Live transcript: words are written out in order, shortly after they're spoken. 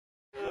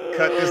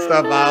cut this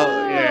stuff out.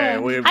 Yeah,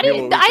 we're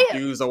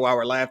confused while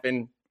we're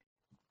laughing.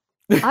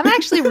 I'm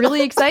actually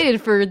really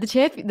excited for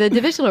the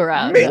divisional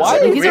round. Why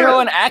did you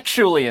throw an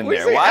actually in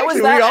there? Why was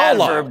that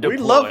adverb deployed?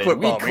 We love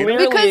football. We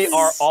clearly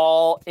are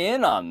all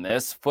in on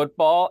this.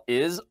 Football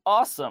is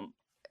awesome.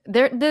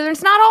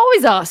 It's not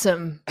always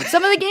awesome.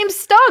 Some of the games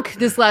stunk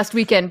this last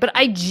weekend, but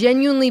I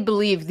genuinely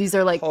believe these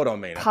are like. Hold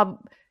on, man.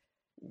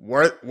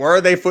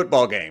 Were they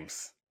football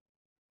games?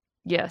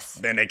 Yes.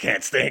 Then they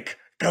can't stink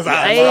because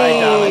I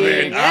love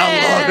it. I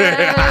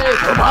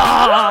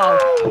love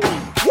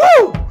it.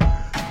 Woo!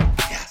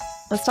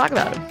 Let's talk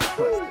about him.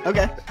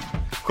 Okay.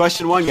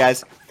 Question 1,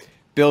 guys.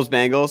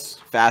 Bills-Bengals,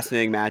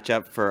 fascinating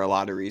matchup for a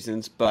lot of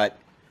reasons, but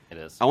it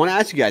is. I want to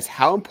ask you guys,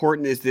 how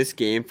important is this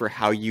game for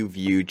how you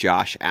view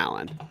Josh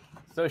Allen?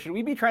 So should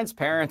we be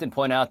transparent and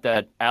point out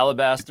that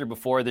Alabaster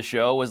before the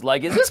show was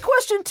like, is this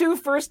question too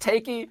first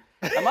takey?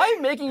 Am I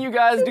making you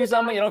guys do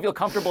something you don't feel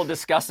comfortable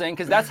discussing?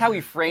 Because that's how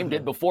we framed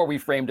it before we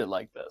framed it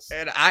like this.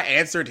 And I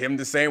answered him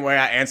the same way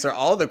I answer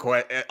all the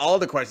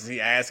questions he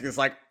asks. It's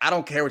like, I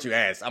don't care what you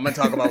ask. I'm going to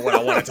talk about what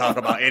I want to talk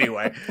about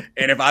anyway.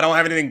 And if I don't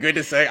have anything good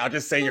to say, I'll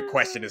just say your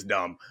question is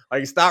dumb.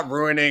 Like, stop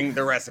ruining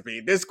the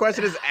recipe. This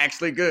question is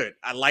actually good.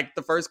 I like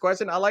the first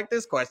question. I like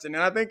this question.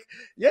 And I think,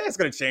 it's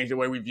going to change the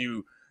way we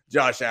view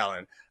Josh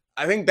Allen.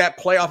 I think that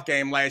playoff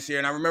game last year,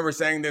 and I remember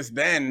saying this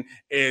then,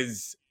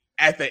 is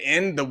at the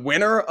end, the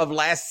winner of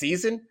last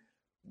season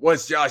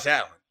was Josh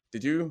Allen.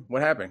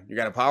 What happened? You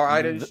got a power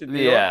outage?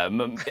 Yeah.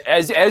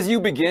 As you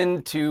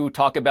begin to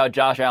talk about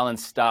Josh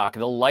Allen's stock,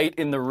 the light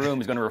in the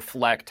room is going to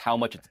reflect how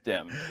much it's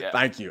dim. Yeah.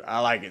 Thank you. I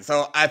like it.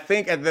 So I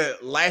think at the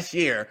last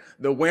year,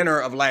 the winner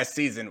of last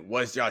season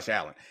was Josh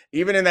Allen.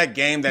 Even in that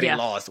game that he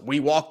lost, we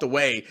walked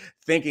away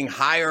thinking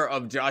higher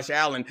of Josh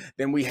Allen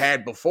than we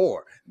had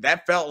before.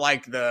 That felt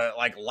like the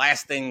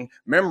lasting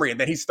memory. And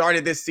then he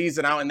started this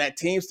season out, and that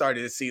team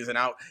started this season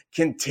out,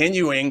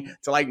 continuing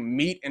to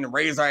meet and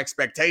raise our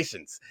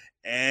expectations.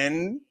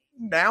 And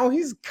now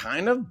he's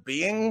kind of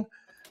being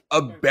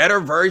a better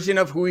version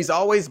of who he's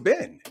always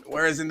been.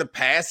 Whereas in the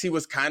past, he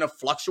was kind of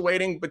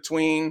fluctuating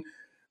between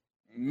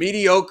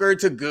mediocre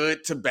to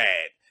good to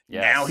bad.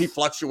 Yes. Now he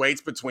fluctuates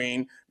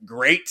between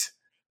great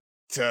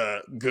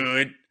to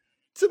good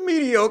to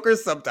mediocre,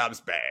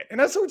 sometimes bad. And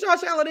that's who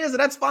Josh Allen is, and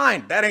that's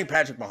fine. That ain't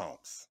Patrick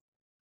Mahomes.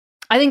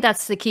 I think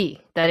that's the key.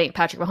 That ain't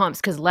Patrick Mahomes.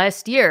 Because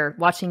last year,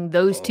 watching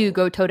those two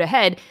go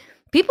toe-to-head,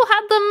 people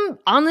had them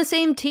on the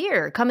same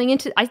tier coming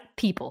into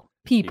people.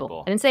 I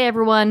didn't say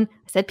everyone.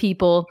 I said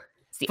people.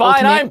 It's the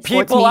Fine, ultimate I'm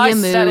people. I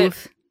move. said it.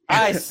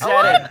 I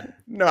said it.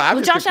 No, I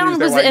was Josh Allen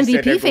was the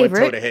MVP favorite.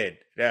 Toe-to-head.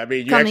 Yeah, I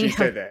mean, you actually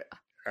said that.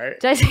 Right?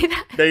 Did I say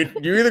that?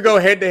 You either go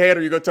head-to-head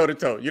or you go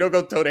toe-to-toe. You don't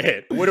go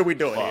toe-to-head. What are we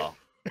doing here?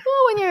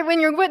 Well, when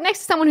you're next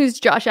to someone who's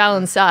Josh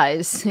Allen's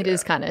size, it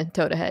is kind of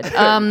toe-to-head.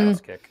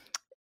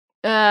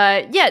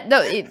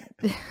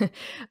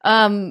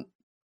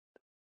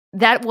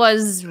 That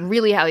was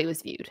really how he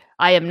was viewed.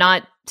 I am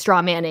not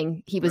straw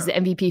manning. He was the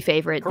MVP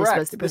favorite. Correct. This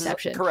was the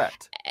perception.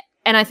 Correct.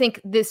 And I think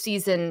this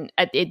season,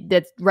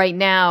 that right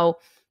now,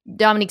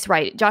 Dominique's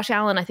right. Josh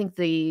Allen, I think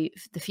the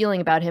feeling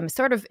about him is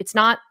sort of, it's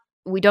not,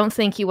 we don't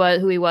think he was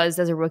who he was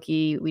as a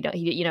rookie.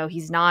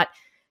 He's not,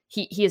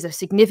 he is a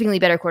significantly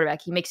better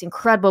quarterback. He makes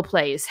incredible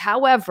plays.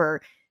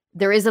 However,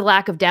 there is a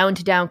lack of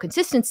down-to-down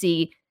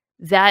consistency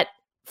that,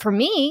 for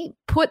me,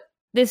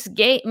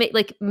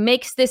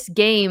 makes this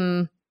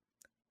game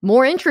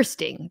more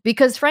interesting.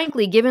 Because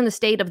frankly, given the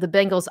state of the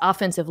Bengals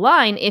offensive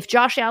line, if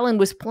Josh Allen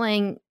was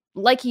playing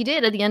like he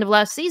did at the end of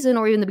last season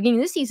or even the beginning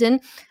of this season,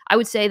 I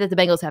would say that the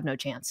Bengals have no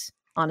chance,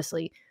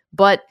 honestly.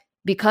 But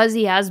because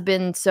he has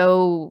been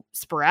so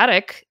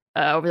sporadic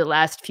over the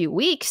last few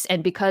weeks,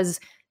 and because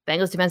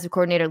Bengals defensive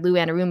coordinator Lou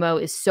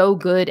Anarumo is so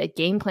good at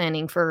game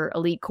planning for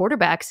elite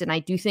quarterbacks, and I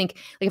do think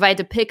if I had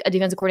to pick a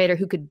defensive coordinator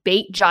who could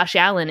bait Josh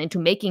Allen into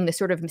making the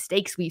sort of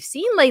mistakes we've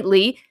seen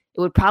lately,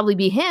 it would probably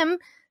be him.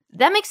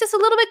 That makes us a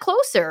little bit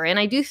closer, and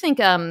I do think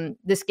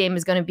this game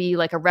is going to be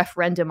like a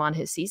referendum on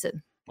his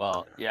season.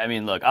 Well, yeah, I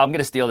mean, look, I'm going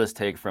to steal this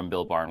take from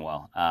Bill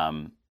Barnwell.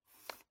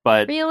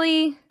 But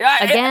really,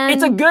 again,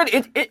 it's a good.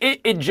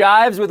 It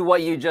jives with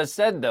what you just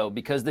said, though,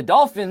 because the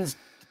Dolphins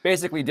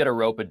basically did a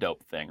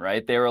rope-a-dope thing,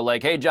 right? They were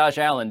like, "Hey, Josh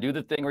Allen, do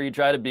the thing where you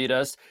try to beat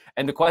us."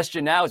 And the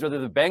question now is whether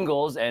the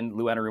Bengals, and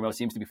Lou Anarumo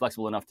seems to be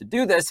flexible enough to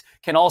do this,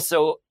 can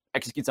also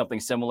execute something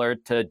similar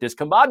to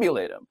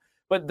discombobulate him.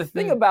 But the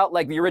thing about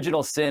the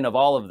original sin of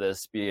all of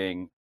this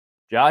being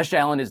Josh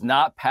Allen is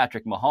not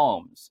Patrick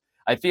Mahomes.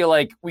 I feel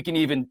like we can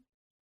even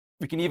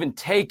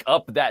take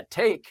up that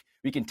take.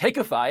 We can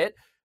takeify it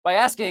by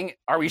asking,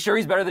 are we sure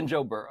he's better than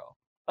Joe Burrow?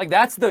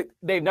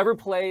 They've never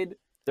played.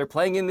 They're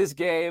playing in this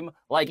game.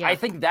 I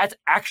think that's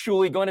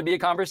actually going to be a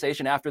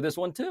conversation after this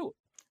one too.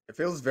 It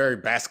feels very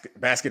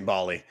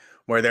basketball-y,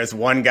 where there's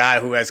one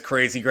guy who has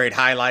crazy great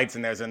highlights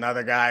and there's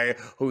another guy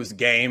whose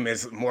game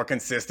is more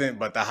consistent,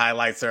 but the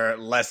highlights are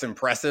less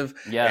impressive.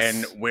 Yes.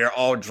 And we're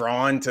all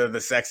drawn to the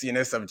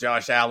sexiness of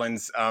Josh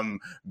Allen's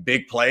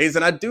big plays.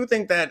 And I do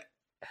think that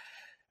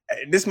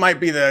this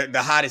might be the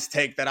hottest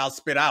take that I'll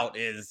spit out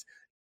is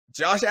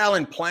Josh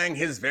Allen playing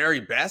his very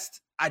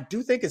best, I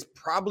do think is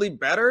probably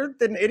better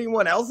than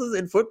anyone else's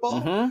in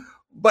football.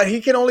 But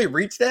he can only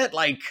reach that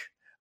like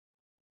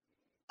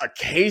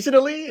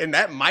occasionally, and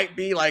that might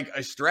be like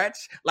a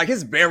stretch. Like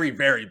his very,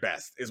 very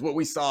best is what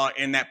we saw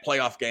in that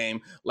playoff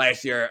game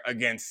last year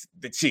against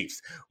the Chiefs.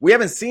 We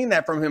haven't seen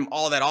that from him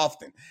all that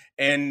often.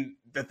 And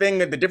the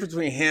difference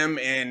between him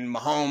and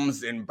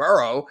Mahomes and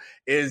Burrow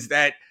is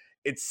that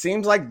it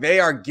seems like they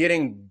are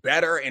getting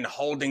better in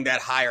holding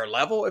that higher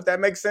level, if that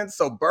makes sense.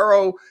 So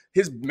Burrow,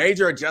 his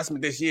major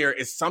adjustment this year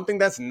is something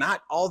that's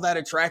not all that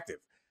attractive.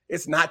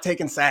 It's not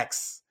taking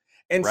sacks.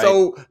 And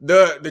so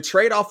the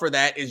trade-off for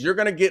that is you're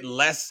going to get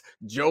less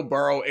Joe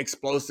Burrow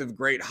explosive,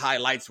 great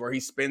highlights where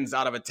he spins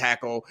out of a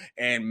tackle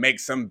and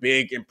makes some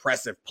big,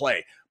 impressive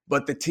play.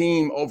 But the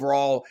team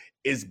overall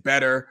is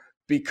better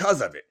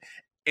because of it.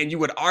 And you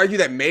would argue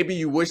that maybe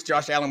you wish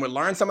Josh Allen would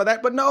learn some of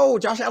that. But no,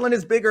 Josh Allen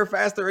is bigger,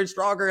 faster, and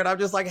stronger. And I'm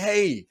just like,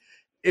 hey,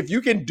 if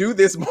you can do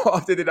this more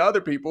often than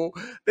other people,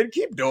 then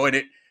keep doing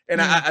it.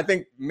 And I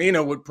think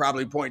Mina would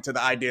probably point to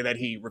the idea that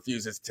he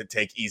refuses to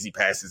take easy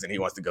passes and he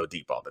wants to go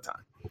deep all the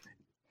time.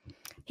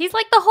 He's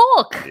like the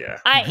Hulk. Yeah.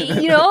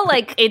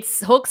 Like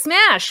it's Hulk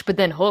smash, but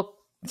then Hulk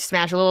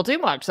smash a little too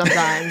much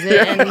sometimes.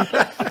 And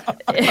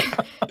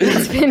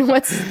it's been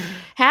what's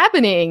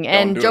happening.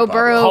 And Joe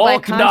Burrow,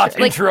 Hulk not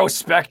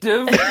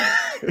introspective.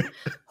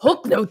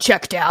 Hulk no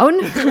check down.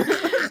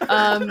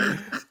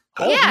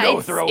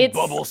 Hulk throw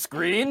bubble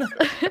screen.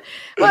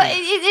 Well,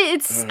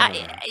 it's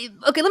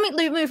okay. Let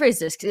me rephrase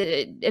this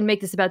and make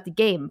this about the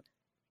game.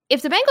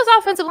 If the Bengals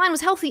offensive line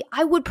was healthy,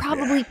 I would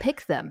probably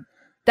pick them.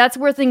 That's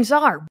where things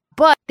are.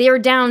 But they are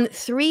down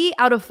 3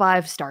 out of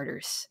 5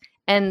 starters.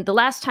 And the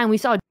last time we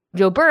saw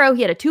Joe Burrow,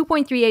 he had a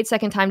 2.38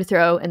 second time to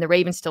throw, and the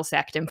Ravens still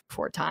sacked him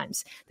 4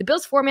 times. The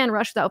Bills' 4-man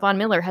rush without Von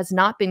Miller has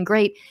not been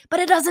great, but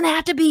it doesn't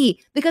have to be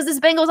because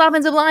this Bengals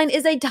offensive line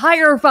is a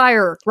tire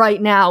fire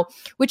right now,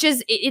 which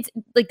is, it's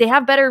like they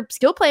have better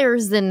skill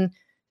players than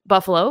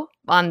Buffalo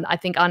on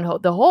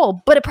the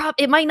whole, but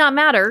it might not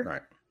matter.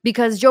 Right.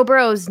 Because Joe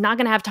Burrow's not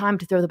going to have time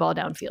to throw the ball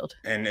downfield.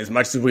 And as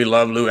much as we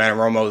love Lou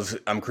Anarumo's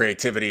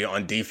creativity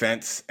on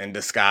defense and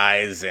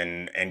disguise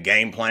and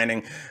game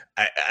planning,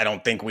 I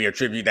don't think we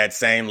attribute that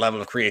same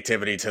level of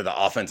creativity to the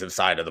offensive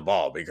side of the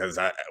ball. Because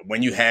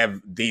when you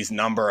have these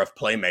number of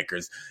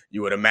playmakers,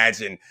 you would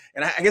imagine,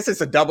 and I guess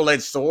it's a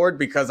double-edged sword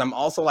because I'm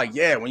also like,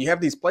 yeah, when you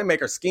have these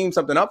playmakers, scheme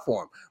something up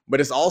for them.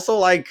 But it's also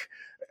like,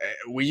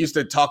 we used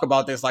to talk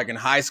about this like in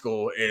high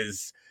school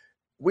is,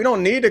 we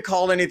don't need to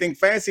call anything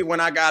fancy when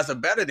our guys are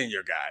better than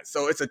your guys.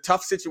 So it's a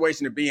tough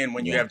situation to be in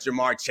when you have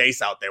Jamar Chase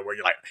out there where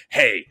you're like,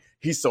 hey,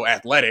 he's so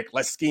athletic.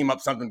 Let's scheme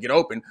up something, get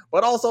open.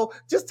 But also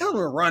just tell him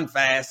to run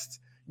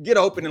fast, get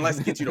open, and let's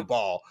get you the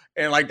ball.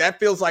 And like that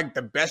feels like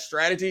the best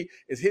strategy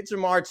is hit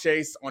Jamar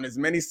Chase on as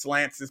many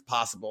slants as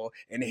possible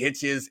and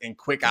hitches and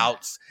quick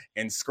outs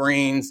and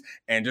screens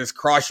and just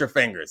cross your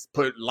fingers.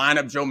 Line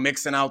up Joe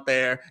Mixon out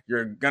there.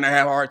 You're going to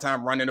have a hard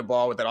time running the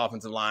ball with that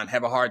offensive line,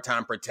 have a hard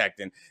time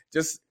protecting.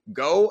 Just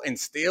go and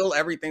steal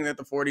everything that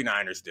the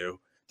 49ers do.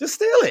 Just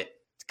steal it.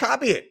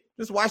 Copy it.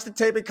 Just watch the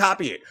tape and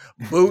copy it.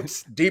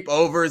 Boots, deep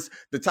overs,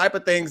 the type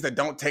of things that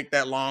don't take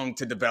that long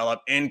to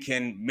develop and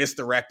can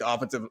misdirect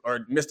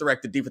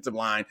the defensive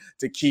line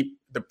to keep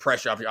the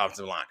pressure off your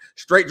offensive line.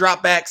 Straight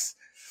dropbacks.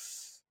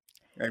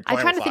 I'm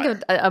trying to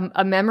think of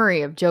a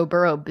memory of Joe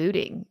Burrow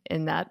booting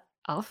in that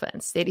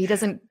offense. He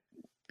doesn't,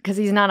 because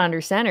he's not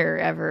under center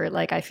ever.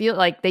 Like I feel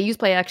like they use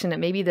play action at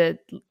maybe the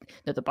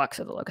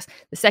Bucs are the lowest,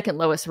 the second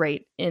lowest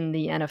rate in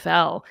the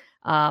NFL.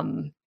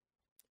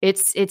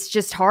 It's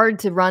just hard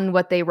to run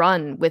what they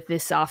run with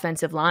this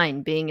offensive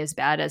line being as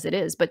bad as it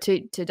is. But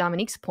to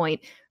Dominique's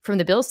point, from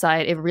the Bills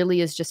side, it really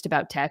is just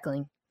about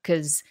tackling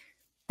because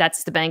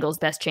that's the Bengals'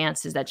 best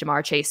chance is that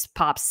Jamar Chase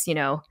pops,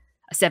 a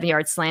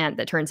 7-yard slant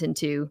that turns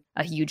into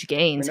a huge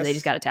gain. So they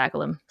just got to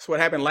tackle him. That's what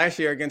happened last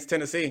year against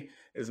Tennessee.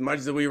 As much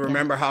as we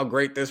remember how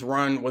great this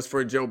run was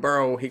for Joe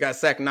Burrow, he got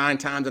sacked 9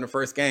 times in the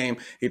first game.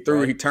 He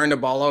turned the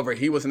ball over.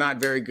 He was not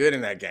very good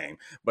in that game.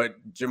 But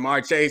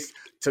Jamar Chase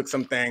took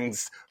some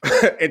things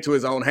into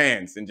his own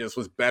hands and just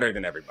was better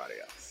than everybody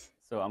else.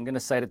 So I'm going to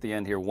cite at the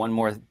end here one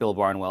more Bill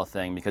Barnwell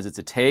thing because it's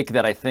a take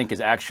that I think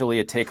is actually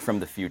a take from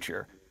the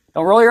future.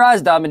 Don't roll your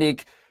eyes,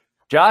 Dominique.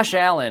 Josh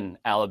Allen,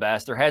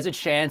 Alabaster, has a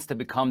chance to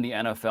become the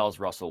NFL's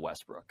Russell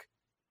Westbrook.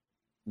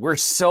 We're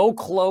so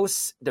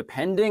close,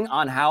 depending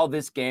on how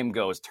this game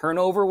goes.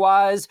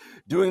 Turnover-wise,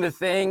 doing the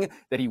thing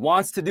that he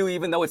wants to do,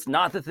 even though it's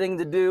not the thing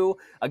to do.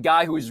 A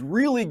guy who is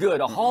really good,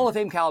 a Hall of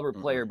Fame caliber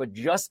player, but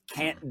just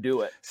can't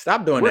do it.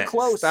 Stop doing We're that.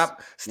 Close.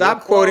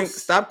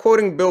 Stop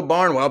quoting Bill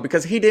Barnwell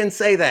because he didn't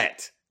say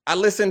that. I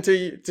listened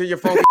to your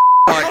phone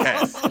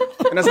podcast,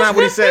 and that's not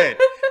what he said.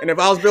 And if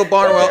I was Bill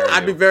Barnwell,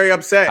 I'd be very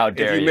upset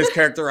if you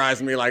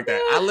mischaracterized me like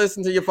that. I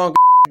listened to your phone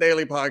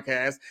daily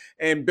podcast,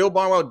 and Bill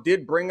Barnwell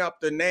did bring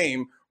up the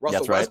name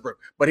Russell Westbrook,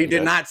 but he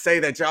did not say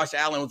that Josh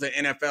Allen was the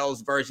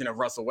NFL's version of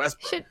Russell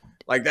Westbrook.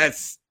 Like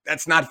that's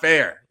not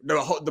fair.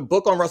 The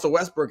book on Russell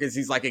Westbrook is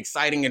he's like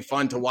exciting and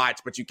fun to watch,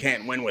 but you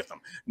can't win with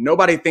him.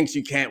 Nobody thinks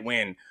you can't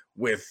win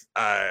with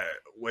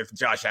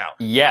Josh Allen.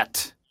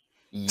 Yet.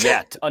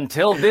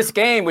 Until this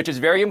game, which is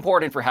very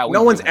important for how we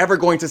No one's ever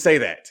going to say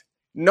that.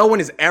 No one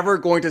is ever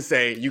going to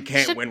say you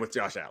can't win with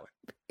Josh Allen.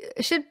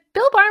 Should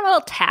Bill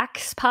Barnwell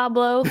tax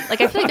Pablo?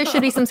 Like, I feel like there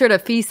should be some sort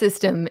of fee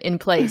system in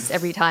place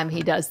every time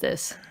he does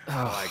this.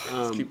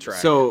 Let's keep trying.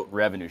 So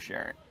revenue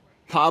sharing.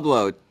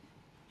 Pablo,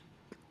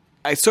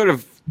 I sort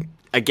of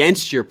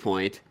against your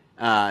point.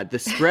 The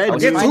spread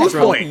Against whose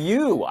point?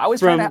 I was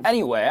trying to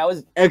anyway.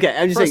 Okay.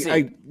 I'm just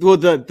saying.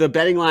 The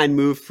betting line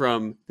moved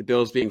from the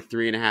Bills being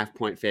 3.5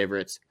 point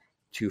favorites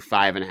to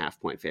 5.5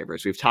 point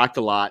favorites. We've talked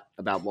a lot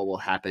about what will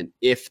happen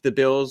if the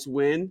Bills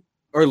win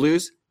or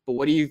lose. But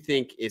what do you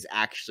think is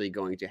actually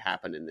going to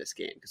happen in this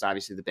game? Because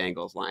obviously the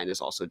Bengals line is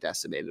also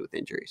decimated with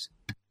injuries.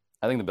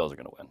 I think the Bills are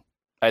going to win.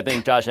 I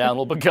think Josh Allen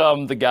will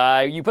become the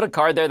guy. You put a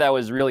card there that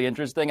was really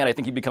interesting, and I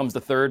think he becomes the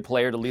third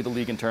player to lead the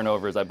league in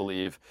turnovers, I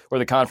believe, or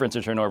the conference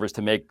in turnovers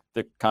to make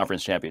the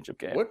conference championship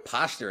game. What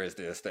posture is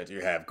this that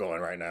you have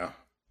going right now?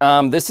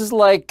 This is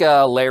like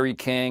Larry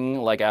King,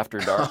 like After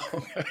Dark.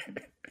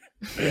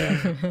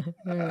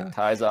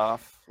 Ties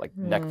off, like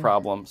neck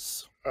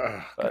problems.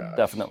 But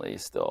definitely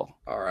still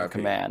in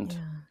command.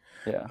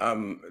 Yeah. I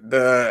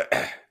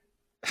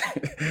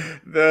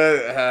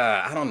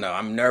don't know.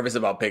 I'm nervous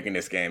about picking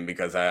this game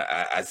because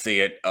I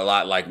see it a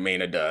lot like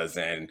Mina does,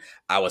 and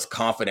I was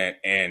confident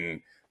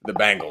in the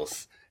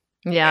Bengals.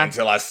 Yeah.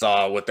 Until I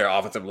saw what their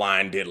offensive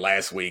line did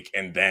last week,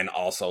 and then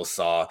also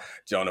saw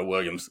Jonah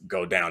Williams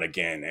go down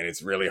again. And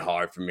it's really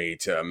hard for me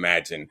to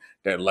imagine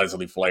that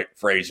Leslie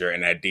Frazier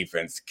and that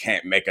defense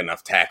can't make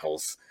enough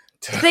tackles.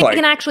 They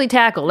can actually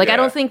tackle. I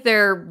don't think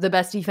they're the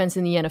best defense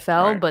in the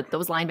NFL, but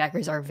those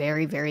linebackers are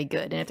very, very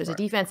good. And if there's a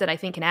defense that I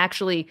think can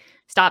actually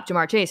stop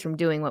Jamar Chase from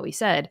doing what we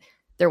said,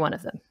 they're one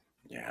of them.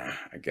 Yeah,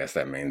 I guess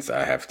that means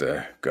I have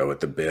to go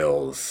with the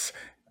Bills.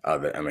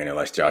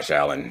 Unless Josh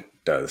Allen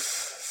does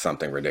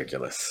something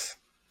ridiculous.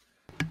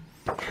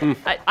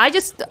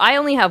 I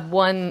only have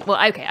one.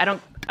 Well, okay, I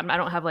don't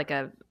have like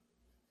a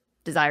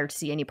desire to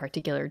see any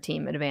particular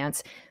team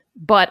advance,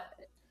 but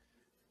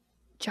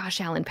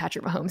Josh Allen,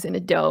 Patrick Mahomes in a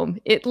dome.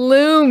 It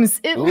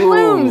looms. It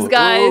looms,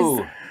 guys.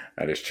 Ooh.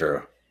 That is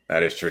true.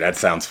 That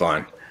sounds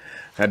fun.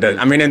 That does.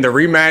 I mean, in the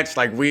rematch,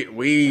 like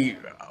we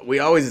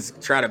always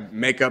try to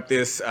make up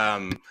this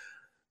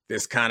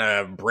this kind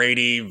of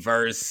Brady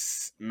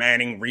versus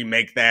Manning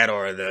remake that,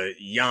 or the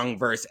Young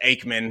versus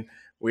Aikman.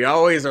 We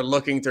always are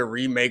looking to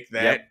remake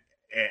that.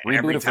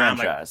 Every time,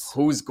 like,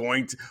 who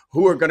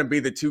are going to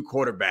be the two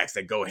quarterbacks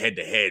that go head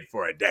to head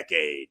for a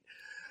decade?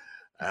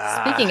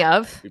 Speaking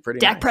of,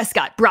 Dak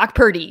Prescott, Brock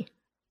Purdy.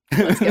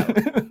 Let's go.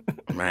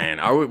 Man,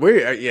 are we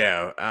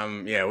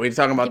we're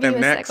talking about them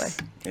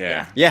next.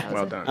 Yeah.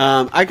 Well done.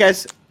 All right,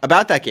 guys,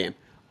 about that game.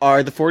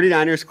 Are the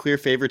 49ers clear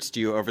favorites to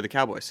you over the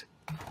Cowboys?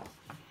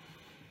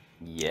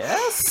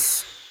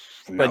 Yes.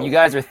 No. But you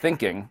guys are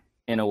thinking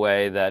in a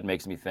way that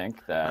makes me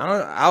think that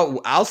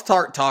I'll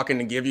start talking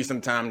to give you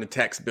some time to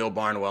text Bill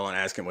Barnwell and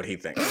ask him what he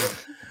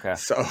thinks. Okay.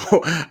 So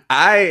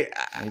I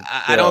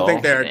don't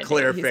think they're a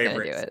clear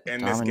favorite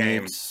in this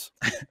game.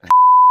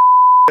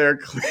 They're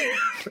clear.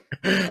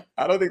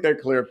 I don't think they're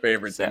clear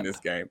favorites in this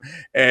game.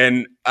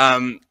 And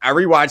I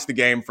rewatched the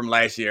game from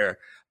last year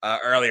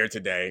earlier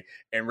today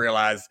and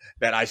realized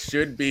that I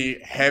should be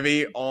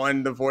heavy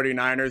on the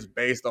 49ers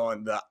based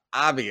on the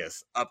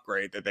obvious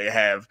upgrade that they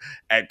have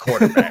at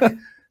quarterback.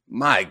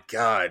 My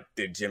God,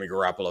 did Jimmy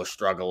Garoppolo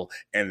struggle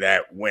in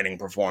that winning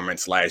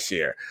performance last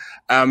year.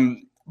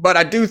 But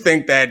I do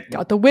think that...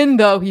 Got the win,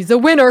 though. He's a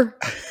winner.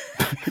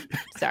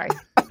 Sorry.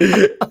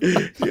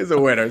 He's a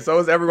winner. So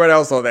is everyone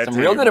else on that team.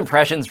 Some real good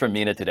impressions from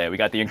Mina today. We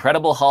got the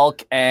Incredible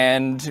Hulk,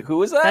 and who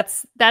was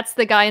that? That's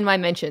the guy in my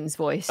mentions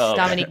voice. Oh,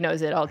 Dominique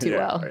knows it all too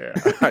well.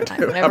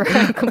 Whenever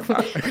I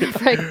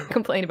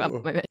complain about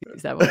my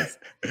mentions, that voice.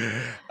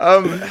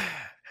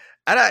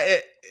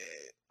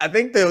 I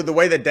think the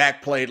way that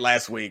Dak played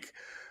last week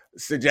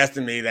suggested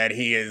to me that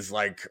he is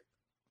like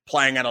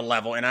playing at a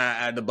level,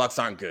 and the Bucs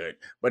aren't good,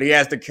 but he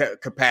has the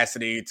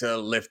capacity to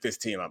lift this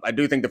team up. I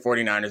do think the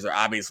 49ers are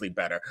obviously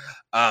better.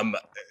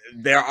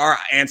 There are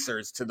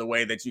answers to the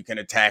way that you can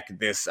attack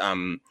this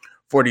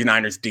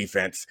 49ers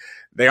defense.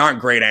 They aren't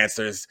great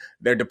answers.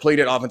 Their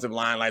depleted offensive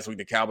line last week,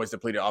 the Cowboys'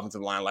 depleted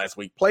offensive line last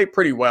week, played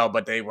pretty well,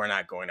 but they were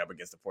not going up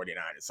against the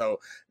 49ers. So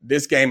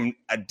this game,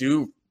 I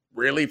do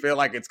really feel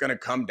like it's going to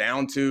come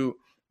down to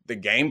the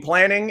game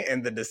planning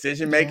and the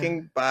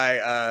decision-making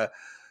by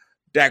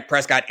Dak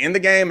Prescott in the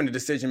game, and the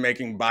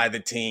decision-making by the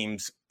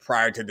teams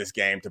prior to this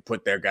game to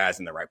put their guys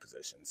in the right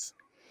positions.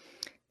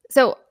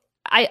 So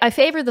I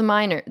favor the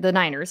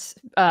Niners,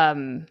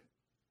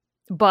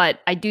 but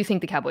I do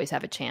think the Cowboys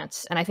have a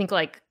chance. And I think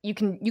like you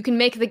can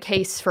make the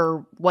case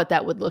for what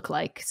that would look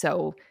like.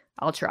 So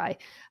I'll try.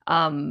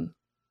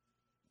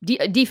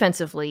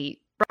 Defensively,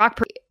 Brock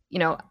Purdy,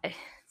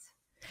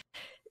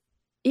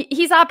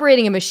 he's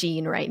operating a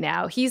machine right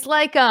now. He's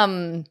like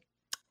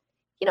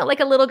like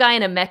a little guy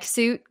in a mech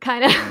suit,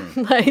 kind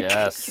of like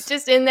he's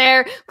just in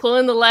there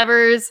pulling the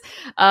levers.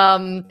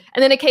 And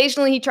then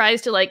occasionally he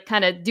tries to like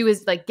kind of do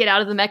his like get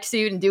out of the mech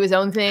suit and do his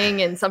own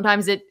thing. And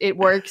sometimes it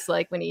works,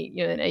 like when he,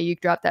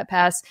 Ayuk dropped that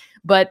pass,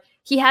 but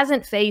he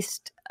hasn't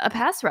faced a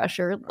pass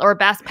rusher or a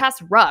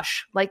pass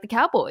rush like the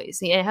Cowboys.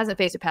 He hasn't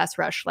faced a pass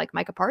rush like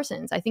Micah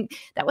Parsons. I think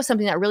that was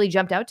something that really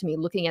jumped out to me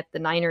looking at the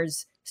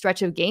Niners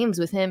stretch of games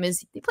with him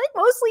is they played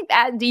mostly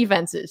bad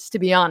defenses, to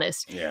be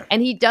honest. Yeah.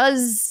 And he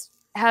does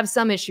have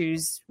some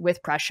issues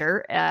with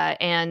pressure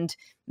and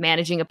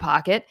managing a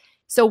pocket.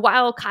 So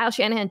while Kyle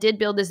Shanahan did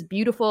build this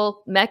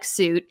beautiful mech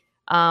suit,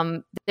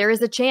 there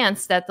is a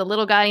chance that the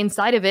little guy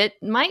inside of it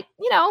might,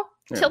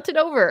 tilted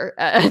over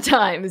at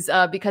times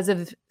because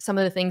of some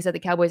of the things that the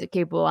Cowboys are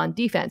capable on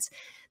defense.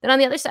 Then on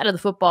the other side of the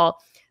football,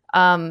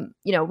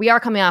 we are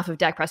coming off of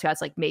Dak Prescott's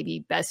like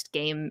maybe best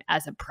game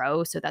as a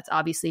pro. So that's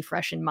obviously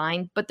fresh in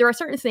mind. But there are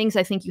certain things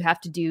I think you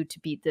have to do to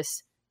beat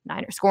this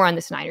score on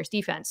this Niners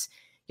defense.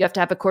 You have to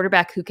have a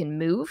quarterback who can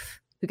move,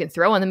 who can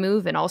throw on the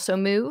move and also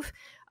move.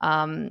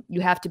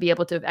 You have to be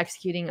able to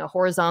executing a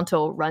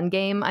horizontal run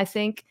game, I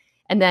think.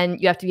 And then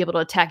you have to be able to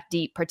attack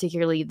deep,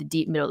 particularly the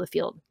deep middle of the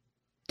field.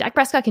 Dak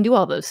Prescott can do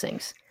all those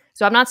things.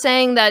 So I'm not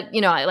saying that,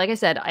 like I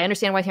said, I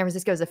understand why San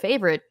Francisco is a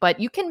favorite, but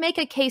you can make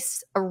a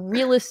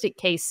realistic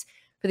case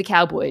for the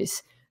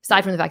Cowboys,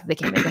 aside from the fact that they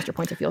can't make extra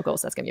points or field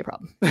goals. That's going to be a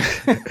problem.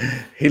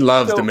 He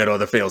loves the middle of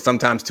the field,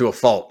 sometimes to a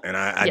fault. And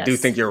I do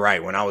think you're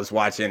right. When I was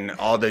watching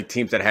all the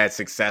teams that had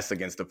success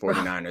against the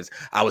 49ers,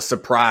 I was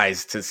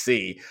surprised to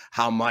see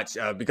how much,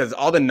 because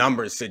all the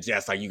numbers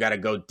suggest like you got to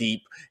go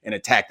deep and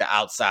attack the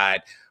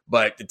outside.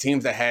 But the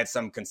teams that had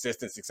some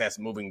consistent success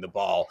moving the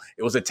ball,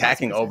 it was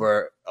attacking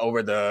over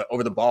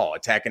the ball,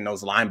 attacking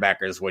those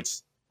linebackers,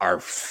 which are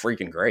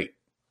freaking great.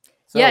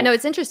 So,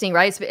 it's interesting,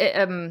 right?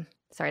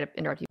 Sorry to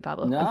interrupt you,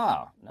 Pablo.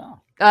 No.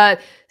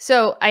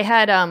 So I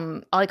had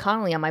Ollie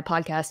Connolly on my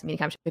podcast, Media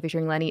Commentary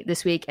featuring Lenny,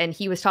 this week, and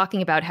he was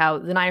talking about how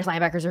the Niners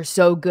linebackers are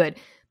so good,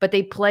 but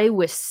they play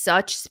with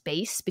such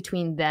space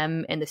between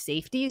them and the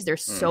safeties.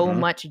 There's so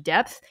much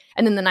depth.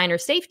 And then the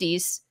Niners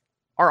safeties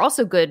are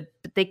also good,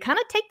 but they kind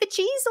of take the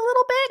cheese a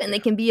little bit and they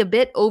can be a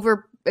bit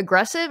over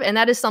aggressive. And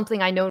that is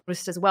something I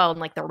noticed as well in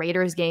like the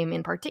Raiders game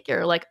in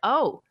particular, like,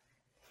 oh,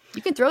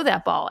 you can throw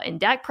that ball. And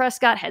Dak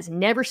Prescott has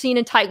never seen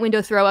a tight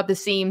window throw up the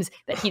seams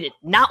that he did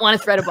not want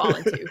to thread a ball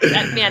into.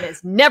 That man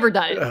has never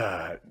done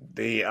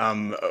it.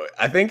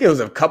 I think it was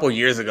a couple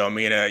years ago,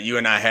 you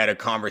and I had a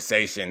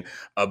conversation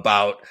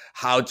about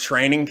how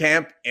training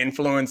camp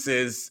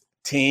influences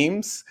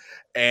teams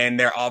and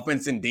their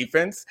offense and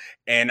defense.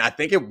 And I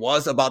think it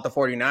was about the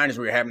 49ers.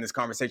 We were having this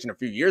conversation a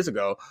few years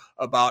ago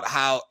about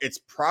how it's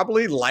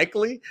probably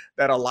likely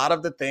that a lot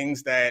of the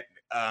things that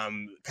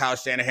Kyle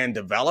Shanahan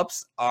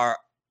develops are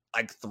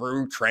like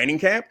through training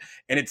camp.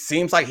 And it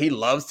seems like he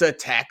loves to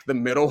attack the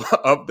middle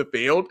of the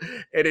field.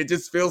 And it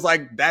just feels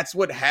like that's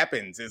what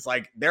happens. It's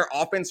like their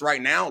offense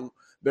right now,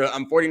 the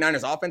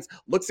 49ers offense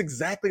looks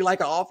exactly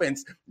like an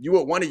offense you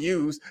would want to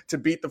use to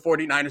beat the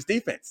 49ers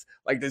defense.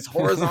 Like this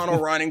horizontal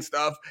running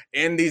stuff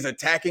and these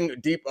attacking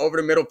deep over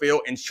the middle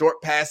field and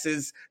short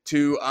passes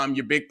to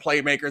your big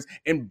playmakers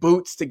and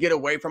boots to get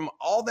away from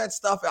all that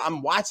stuff.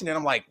 I'm watching it.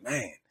 I'm like,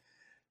 man,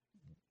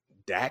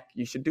 Dak,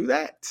 you should do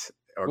that.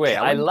 Wait,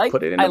 I like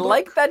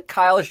that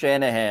Kyle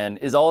Shanahan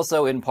is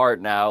also in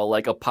part now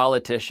like a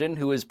politician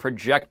who is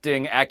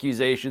projecting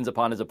accusations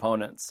upon his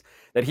opponents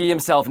that he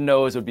himself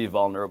knows would be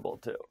vulnerable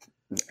to.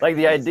 Like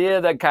the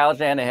idea that Kyle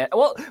Shanahan,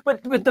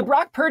 but with the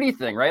Brock Purdy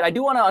thing, right? I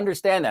do want to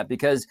understand that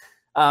because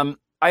I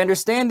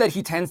understand that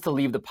he tends to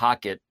leave the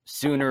pocket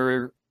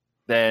sooner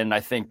than I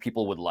think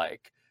people would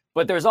like.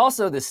 But there's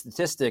also this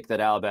statistic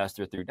that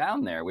Alabaster threw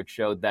down there, which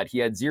showed that he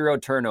had 0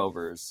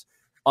 turnovers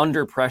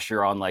under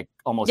pressure on like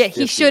almost 50.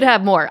 He should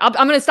have more. I'm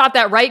going to stop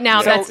that right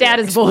now. That stat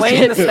is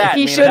bullshit. Stat,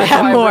 he should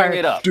have more.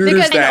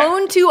 Because an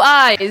own 2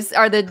 eyes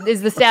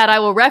is the stat I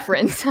will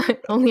reference.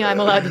 Only I'm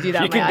allowed to do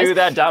that. You can do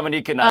that.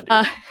 Dominique cannot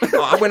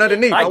do I went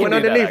underneath. I went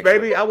underneath,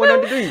 baby. I went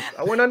underneath.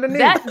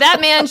 That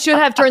man should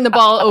have turned the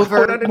ball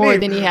over more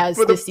than he has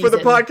this season. For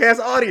the podcast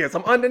audience,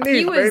 I'm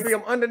underneath, baby.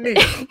 I'm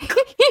underneath.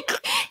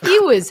 He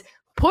was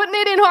putting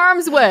it in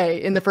harm's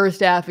way in the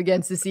first half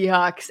against the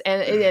Seahawks.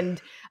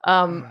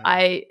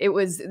 It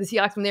was the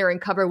Seahawks when they were in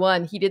cover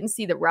 1. He didn't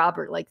see the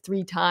Robert like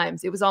 3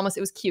 times. It was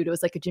cute. It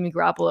was like a Jimmy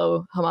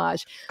Garoppolo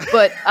homage.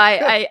 But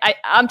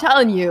I'm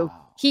telling you,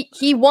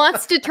 he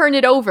wants to turn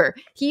it over.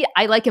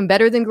 I like him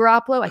better than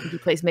Garoppolo. I think he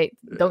plays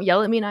don't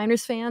yell at me,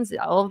 Niners fans,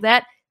 all of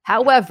that.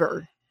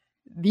 However,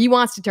 he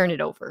wants to turn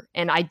it over.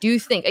 And I do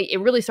think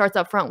it really starts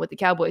up front with the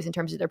Cowboys in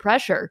terms of their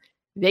pressure.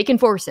 They can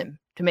force him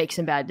to make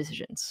some bad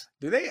decisions.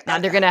 Do they? Now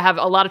they're going to have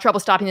a lot of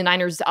trouble stopping the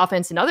Niners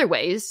offense in other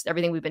ways,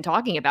 everything we've been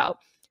talking about.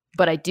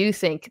 But I do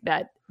think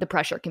that the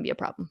pressure can be a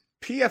problem.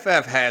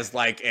 PFF has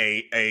like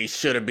a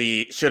should have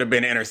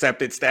been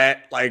intercepted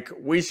stat. Like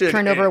we should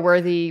turnover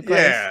worthy plays.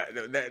 Yeah,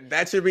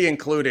 that should be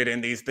included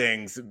in these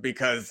things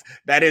because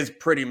that is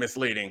pretty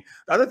misleading.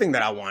 The other thing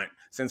that I want,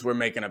 since we're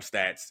making up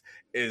stats,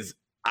 is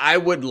I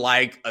would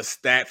like a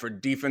stat for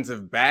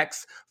defensive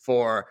backs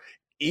for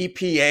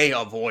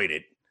EPA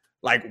avoided?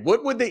 Like,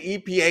 what would the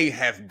EPA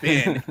have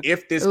been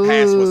if this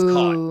pass was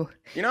caught?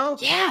 You know?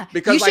 Yeah.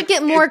 Because you should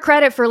get more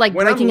credit for like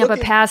breaking up a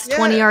pass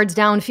 20 yards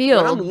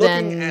downfield. When I'm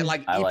looking at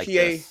like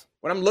EPA,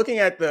 when I'm looking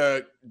at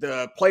the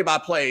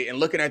play-by-play and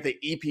looking at the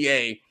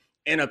EPA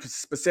in a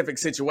specific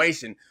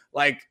situation,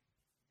 like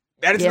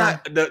that is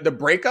not the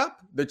breakup,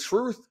 the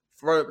truth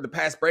for the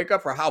pass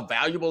breakup for how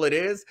valuable it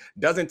is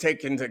doesn't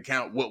take into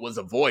account what was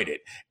avoided.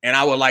 And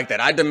I would like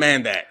that. I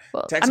demand that.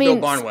 Well, Bill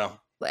Barnwell.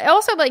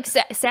 Also, like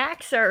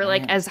sacks are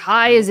like as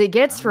high as it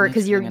gets for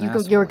because you're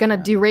going to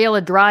derail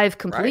a drive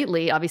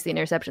completely. Right. Obviously,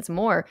 interceptions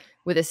more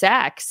with a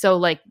sack. So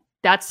like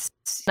that's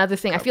another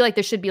thing. I feel like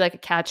there should be like a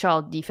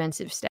catch-all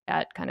defensive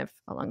stat kind of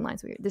along the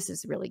lines. This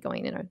is really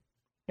going in a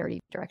nerdy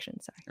direction.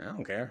 Sorry. I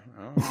don't care.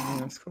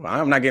 That's cool.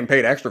 I'm not getting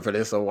paid extra for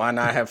this, so why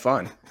not have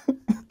fun?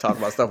 Talk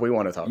about stuff we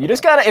want to talk about. You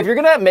just gotta, if you're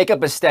gonna make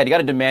up a stat, you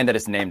gotta demand that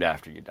it's named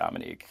after you,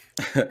 Dominique.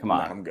 Come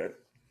on. No, I'm good.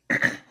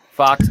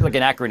 Fox, like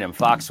an acronym,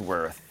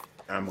 Foxworth.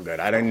 I'm good.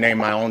 I didn't name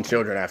my own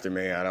children after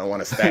me. I don't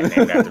want a stat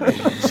named after me.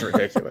 It's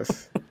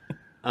ridiculous.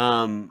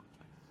 All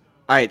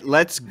right,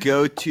 let's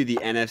go to the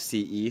NFC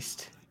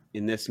East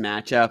in this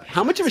matchup.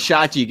 How much of a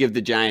shot do you give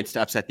the Giants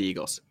to upset the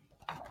Eagles?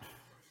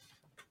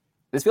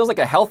 This feels like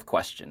a health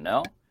question,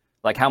 no?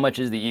 Like, how much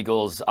is the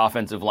Eagles'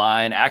 offensive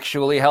line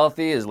actually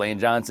healthy? Is Lane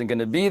Johnson going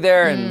to be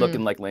there and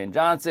looking like Lane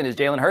Johnson? Is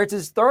Jalen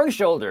Hurts' throwing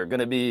shoulder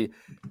going to be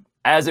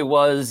as it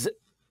was,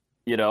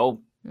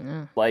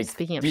 like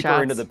speaking of deeper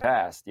shots into the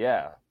past?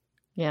 Yeah.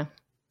 Yeah.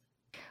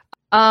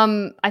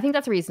 I think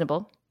that's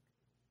reasonable.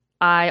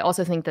 I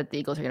also think that the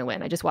Eagles are going to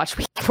win. I just watched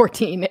Week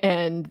 14,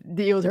 and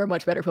the Eagles are a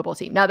much better football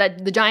team. Now,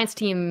 that the Giants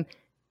team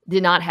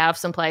did not have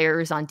some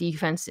players on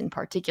defense in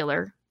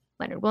particular,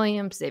 Leonard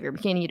Williams, Xavier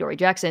McKinney, Dory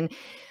Jackson,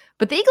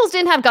 but the Eagles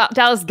didn't have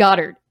Dallas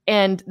Goedert,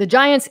 and the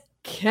Giants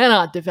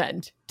cannot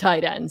defend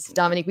tight ends.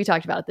 Dominique, we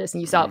talked about this,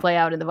 and you saw it play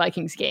out in the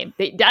Vikings game.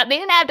 They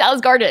didn't have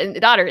Dallas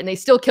Goedert, and they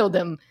still killed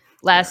them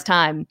last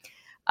time.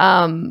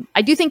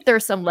 I do think there are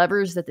some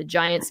levers that the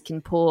Giants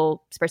can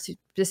pull,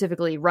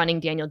 specifically running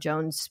Daniel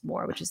Jones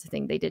more, which is the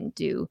thing they didn't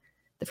do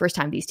the first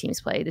time these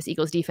teams played. This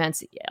Eagles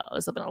defense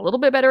has been a little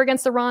bit better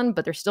against the run,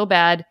 but they're still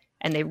bad,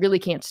 and they really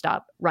can't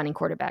stop running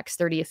quarterbacks,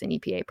 30th in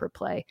EPA per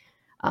play.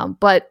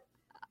 But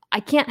I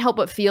can't help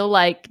but feel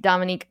like,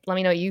 Dominique, let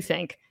me know what you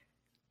think.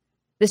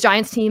 This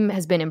Giants team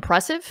has been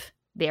impressive.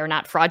 They are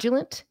not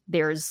fraudulent.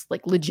 There's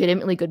like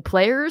legitimately good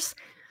players,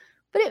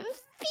 but it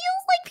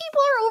feels like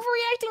people are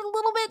overreacting a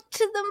little bit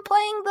to them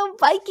playing the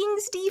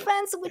Vikings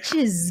defense, which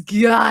is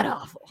god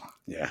awful.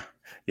 Yeah.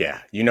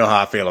 You know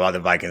how I feel about the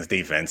Vikings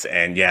defense.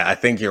 And yeah, I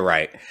think you're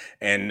right.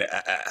 And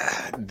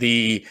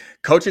the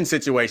coaching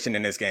situation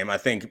in this game, I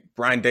think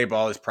Brian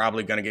Daboll is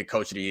probably going to get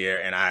coach of the year.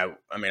 And I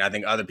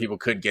think other people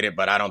could get it,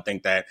 but I don't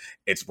think that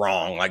it's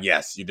wrong. Like,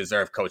 yes, you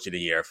deserve coach of the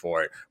year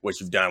for it, what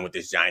you've done with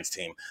this Giants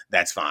team.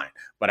 That's fine.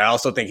 But I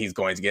also think he's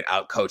going to get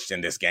out coached in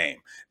this game,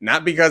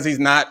 not because he's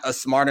not a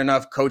smart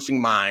enough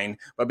coaching mind,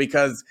 but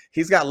because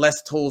he's got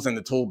less tools in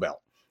the tool belt.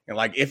 And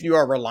like, if you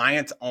are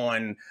reliant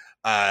on,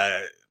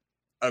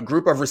 a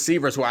group of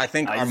receivers who I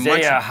think are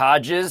Isaiah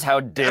Hodges, how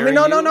dare you?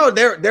 No.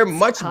 They're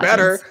much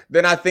better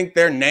than I think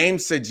their name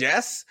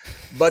suggests,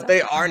 but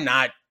they are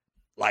not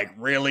like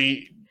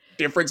really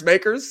difference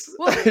makers,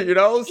 well,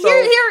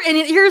 So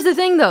here's the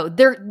thing though.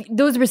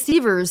 Those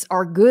receivers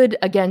are good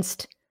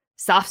against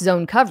soft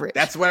zone coverage.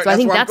 That's where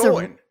I'm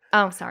going.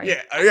 Oh, sorry.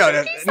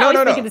 Yeah.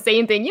 No. Thinking the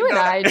same thing. You and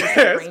I.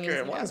 That's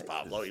good. Why is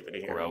Pablo even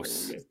here?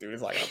 Gross. This dude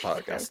is like a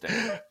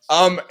podcast.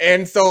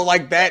 And so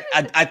like that,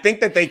 I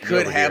think that they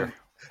could have.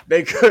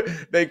 They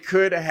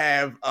could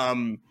have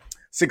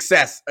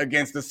success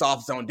against the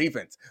soft zone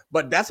defense.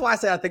 But that's why I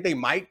say I think they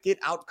might get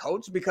out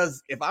coached,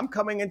 because if I'm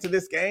coming into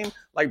this game,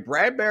 like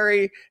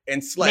Bradbury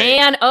and Slay.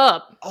 Man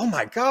up. Oh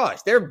my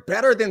gosh, they're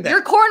better than that.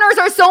 Your corners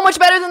are so much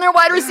better than their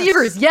wide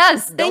receivers.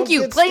 Yes, thank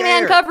you. Play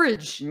man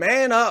coverage.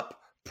 Man up.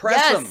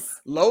 Press them.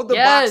 Load the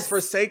box for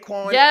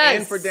Saquon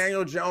and for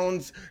Daniel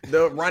Jones,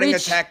 the running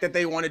attack that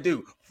they want to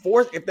do.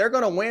 If they're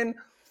going to win,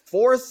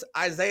 force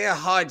Isaiah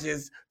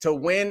Hodges to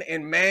win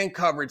in man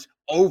coverage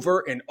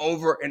over and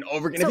over and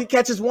over again. If he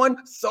catches one,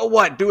 so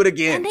what? Do it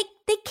again. And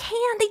they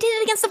can. They did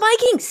it against the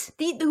Vikings.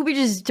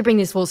 Just to bring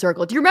this full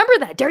circle. Do you remember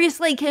that? Darius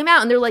Slay came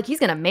out and they're like, he's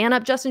going to man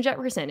up Justin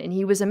Jefferson. And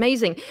he was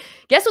amazing.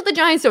 Guess what the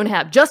Giants don't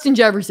have? Justin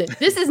Jefferson.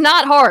 This is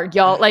not hard,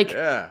 y'all. Like,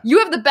 you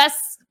have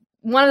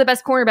one of the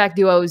best cornerback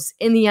duos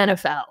in the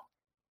NFL.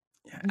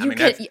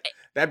 Yeah,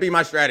 that'd be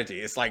my strategy.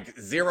 It's like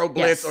zero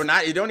blitz or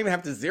not. You don't even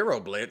have to zero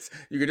blitz.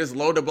 You could just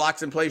load the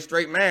blocks and play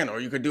straight man,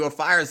 or you could do a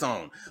fire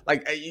zone.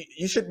 Like,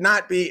 you should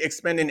not be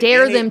expending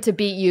them to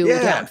beat you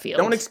downfield.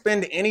 Don't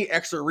expend any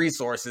extra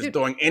resources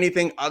doing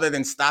anything other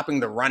than stopping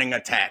the running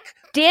attack.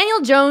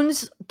 Daniel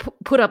Jones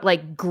put up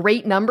like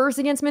great numbers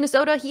against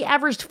Minnesota. He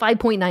averaged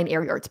 5.9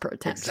 air yards per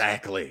attempt.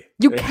 Exactly.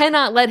 You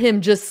cannot let him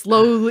just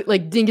slowly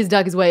dink his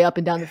duck his way up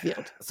and down the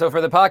field. So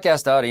for the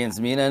podcast audience,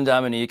 Mina and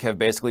Dominique have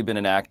basically been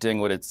enacting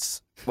what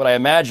I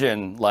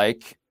imagine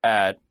like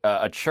at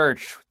a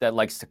church that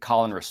likes to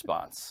call and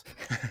response.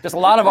 Just a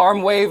lot of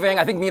arm waving.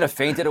 I think Mina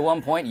fainted at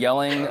one point,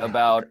 yelling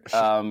about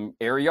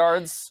air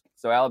yards.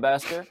 So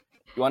Alabaster,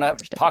 you want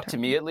to talk to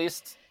me at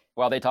least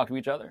while they talk to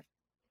each other?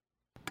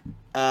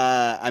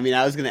 I mean,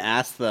 I was going to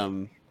ask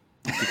them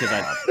because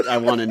I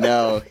want to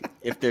know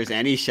if there's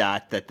any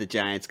shot that the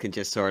Giants can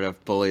just sort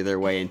of bully their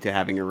way into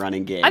having a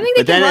running game. I think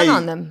they can run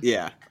on them.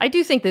 Yeah. I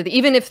do think that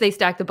even if they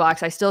stack the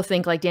box, I still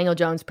think like Daniel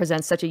Jones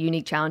presents such a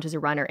unique challenge as a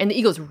runner, and the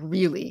Eagles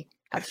really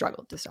have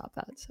struggled to stop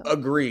that. So.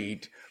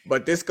 Agreed.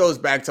 But this goes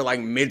back to like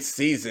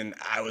mid-season.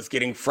 I was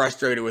getting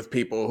frustrated with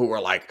people who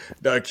were like,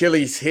 the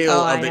Achilles heel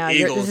of the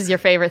Eagles. This is your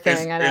favorite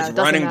thing. Is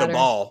running the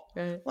ball.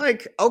 Right.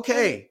 Like,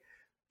 okay,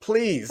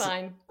 please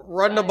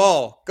run the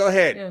ball. Go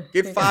ahead. Yeah.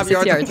 Get 5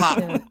 yards of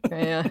pop.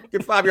 Yeah.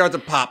 Get 5 yards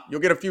of pop.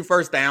 You'll get a few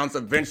first downs.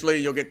 Eventually,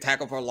 you'll get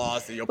tackled for a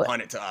loss and you'll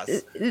punt it to us.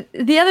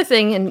 The other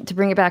thing, and to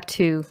bring it back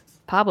to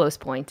Pablo's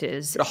point,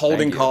 is a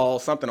holding call.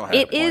 Something will happen.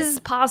 It is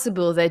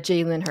possible that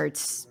Jalen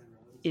Hurts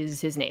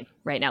is his name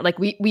right now. Like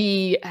he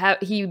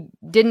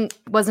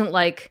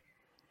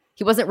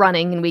wasn't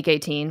running in week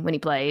 18 when he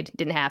played,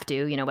 didn't have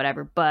to,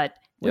 whatever. But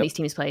when these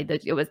teams played,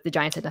 the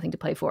Giants had nothing to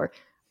play for.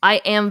 I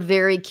am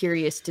very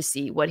curious to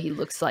see what he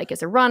looks like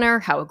as a runner,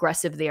 how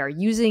aggressive they are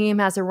using him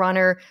as a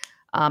runner.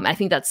 I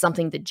think that's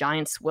something the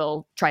Giants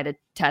will try to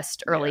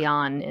test early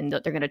on, and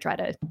they're going to try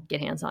to get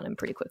hands on him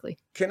pretty quickly.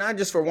 Can I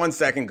just for 1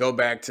 second go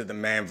back to the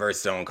man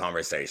versus zone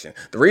conversation?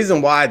 The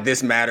reason why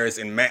this matters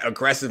in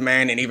aggressive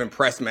man and even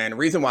press man, the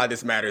reason why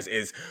this matters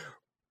is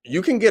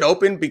you can get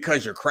open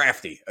because you're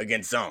crafty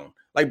against zone.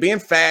 Like being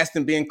fast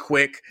and being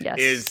quick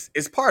is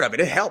part of it.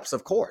 It helps,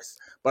 of course.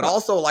 But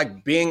also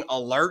like being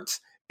alert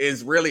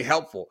is really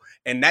helpful.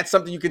 And that's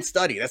something you can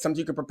study. That's something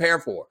you can prepare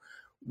for.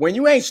 When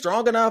you ain't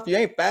strong enough, you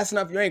ain't fast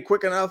enough, you ain't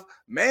quick enough,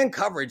 man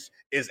coverage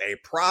is a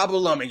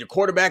problem and your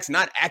quarterback's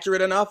not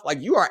accurate enough.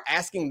 Like you are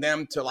asking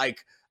them to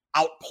like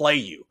outplay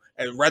you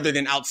rather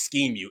than out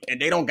scheme you. And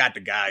they don't got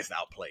the guys to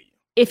outplay you.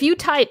 If you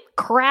type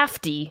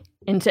crafty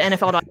into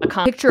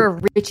NFL.com, picture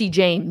of Richie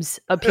James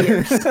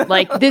appears.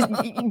 like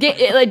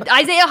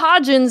Isaiah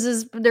Hodgins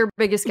is their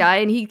biggest guy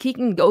and he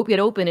can go get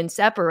open and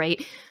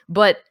separate,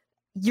 but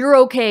you're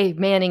okay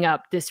manning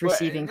up this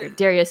receiving group.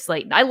 Darius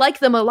Slayton. I like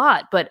them a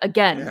lot, but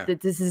again,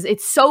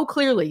 it's so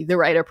clearly the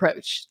right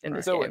approach in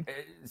this game.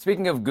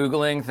 Speaking of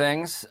Googling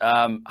things,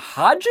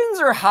 Hodgins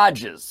or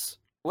Hodges?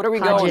 What are we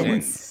going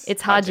with?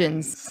 It's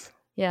Hodgins.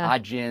 Yeah.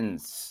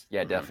 Hodgins.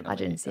 Yeah,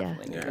 definitely. Hodgins,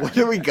 yeah. What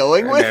are we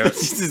going with?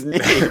 It's just his name.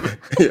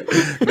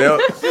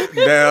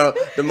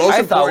 The most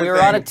I thought we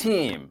were on a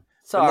team.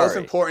 Sorry. The most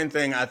important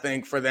thing, I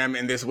think, for them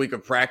in this week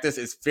of practice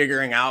is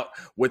figuring out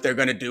what they're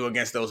going to do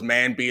against those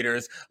man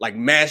beaters like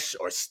mesh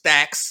or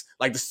stacks,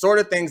 like the sort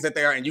of things that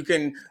they are. And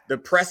the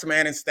press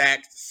man and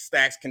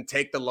stacks can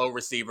take the low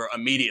receiver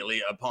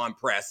immediately upon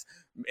press.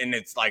 And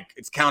it's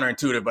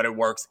counterintuitive, but it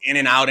works in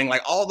and outing,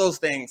 like all those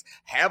things.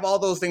 Have all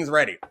those things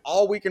ready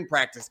all week in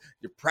practice.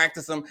 You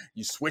practice them,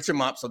 you switch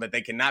them up so that they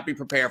cannot be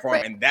prepared for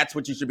them. And that's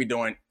what you should be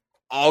doing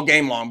all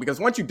game long, because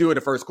once you do it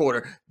the first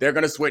quarter, they're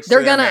going to switch.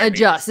 They're going to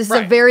adjust. This is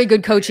a very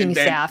good coaching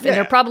staff, and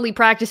they're probably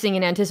practicing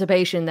in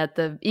anticipation that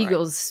the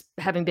Eagles,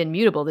 having been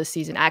mutable this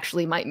season,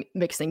 actually might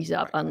mix things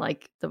up,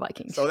 unlike the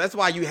Vikings. So that's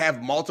why you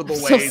have multiple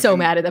ways. I'm so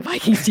mad at the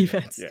Vikings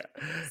defense. Yeah,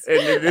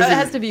 that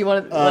has to be one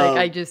of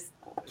I just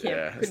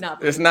can't. Could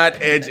not. It's not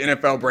Edge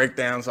NFL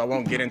breakdown, so I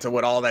won't get into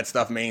what all that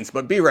stuff means.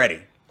 But be ready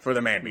for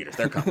the man beaters.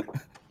 They're coming.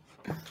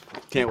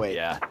 Can't wait.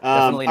 Yeah,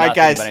 definitely not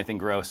think about anything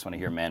gross when I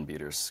hear man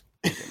beaters.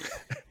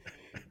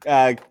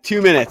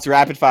 2 minutes,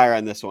 rapid fire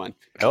on this one.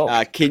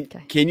 Okay.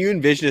 Can you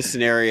envision a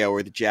scenario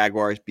where the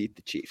Jaguars beat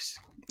the Chiefs?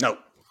 No.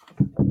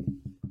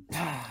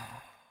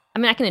 I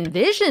mean, I can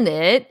envision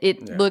it.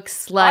 It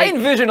looks like... I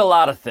envision a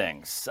lot of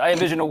things. I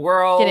envision a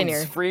world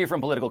free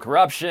from political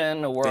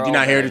corruption, a world... Did you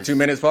not hear the 2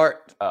 minutes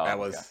part? Oh, that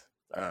was...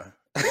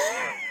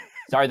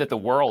 Sorry that the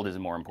world is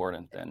more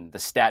important than the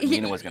stat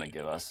Nina was going to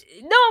give us.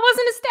 No, it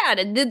wasn't a stat.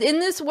 In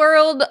this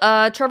world,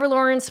 Trevor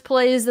Lawrence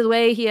plays the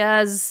way he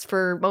has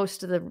for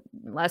most of the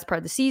last part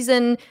of the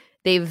season.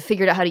 They've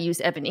figured out how to use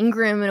Evan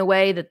Ingram in a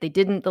way that they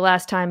didn't the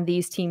last time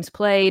these teams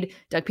played.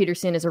 Doug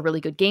Peterson is a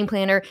really good game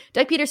planner.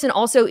 Doug Peterson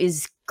also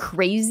is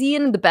crazy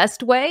in the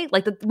best way.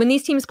 Like when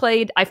these teams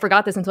played, I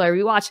forgot this until I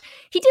rewatched,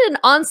 he did an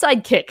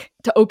onside kick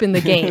to open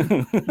the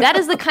game. That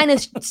is the kind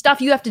of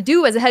stuff you have to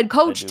do as a head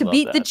coach to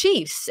beat the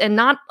Chiefs. And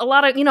not a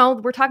lot of,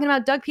 we're talking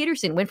about Doug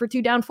Peterson, went for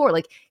 2 down 4.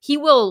 Like he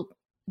will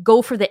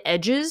go for the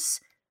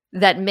edges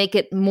that make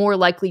it more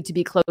likely to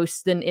be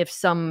close than if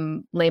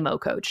some lame-o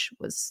coach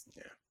was...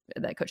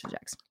 that coach the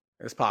Jacks.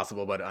 It's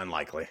possible, but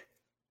unlikely.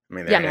 I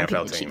mean, they're an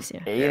NFL team. Chiefs,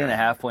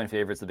 8.5-point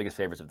favorites, the biggest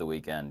favorites of the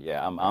weekend.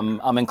 Yeah,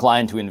 I'm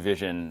inclined to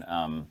envision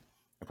a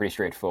pretty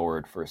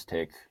straightforward first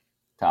take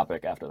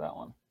topic after that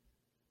one.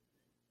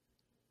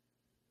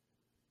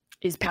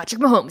 Is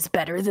Patrick Mahomes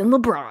better than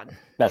LeBron?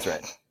 That's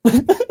right.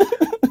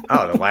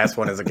 The last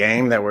one is a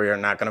game that we're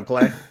not going to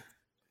play.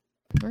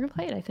 We're going to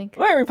play it, I think.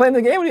 Wait, are we playing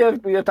the game?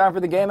 Do you have time for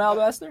the game,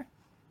 Alabaster?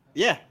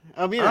 Yeah.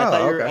 I mean,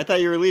 I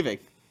thought you were leaving.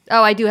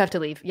 Oh, I do have to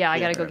leave. Yeah, I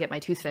got to go get my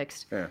tooth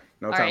fixed. Yeah,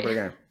 no time for the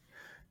game.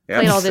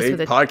 Played all this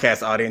with a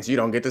podcast audience. You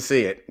don't get to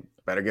see it.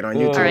 Better get on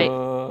YouTube.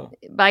 All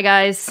right. Bye,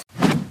 guys.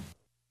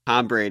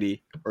 Tom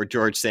Brady or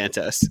George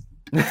Santos.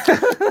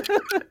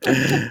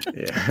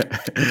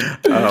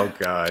 Oh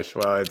gosh.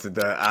 Well, it's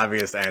the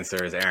obvious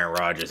answer is Aaron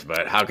Rodgers,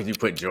 but how could you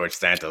put George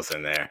Santos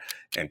in there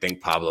and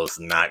think Pablo's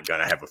not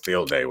gonna have a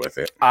field day with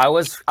it? I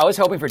was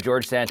hoping for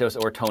George Santos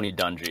or Tony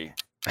Dungy,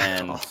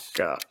 and oh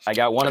gosh, I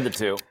got one of the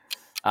two.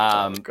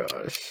 Oh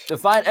gosh. Do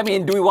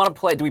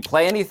we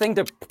play anything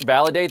to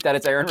validate that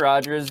it's Aaron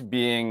Rodgers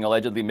being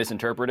allegedly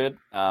misinterpreted?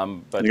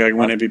 But you got to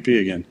win MVP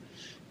again,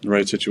 the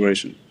right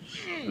situation.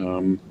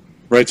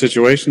 Right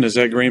situation, is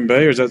that Green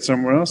Bay or is that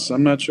somewhere else?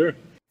 I'm not sure.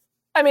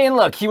 I mean,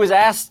 look, he was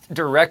asked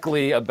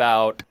directly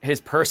about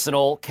his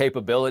personal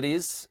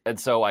capabilities, and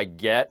so I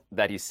get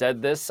that he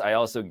said this. I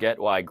also get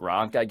why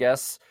Gronk, I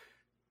guess,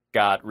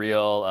 got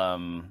real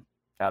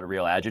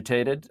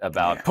agitated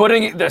about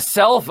putting the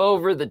self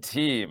over the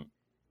team.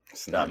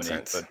 It's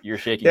nonsense. But you're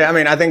shaking. Yeah, I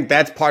mean, I think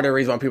that's part of the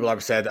reason why people are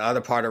upset. The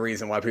other part of the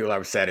reason why people are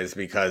upset is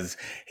because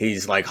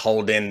he's like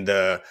holding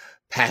the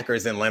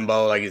Packers in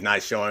limbo, like he's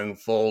not showing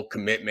full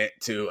commitment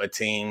to a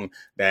team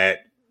that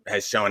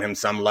has shown him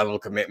some level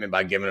of commitment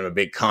by giving him a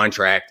big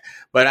contract.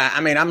 But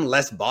I mean, I'm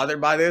less bothered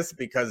by this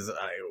because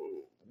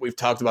we've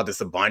talked about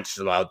this a bunch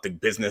about the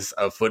business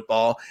of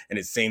football. And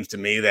it seems to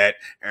me that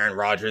Aaron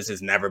Rodgers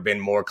has never been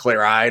more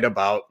clear-eyed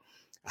about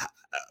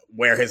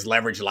where his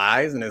leverage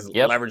lies, and his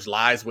leverage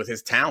lies with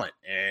his talent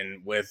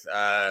and with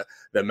the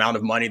amount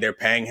of money they're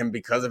paying him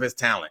because of his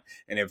talent.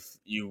 And if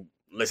you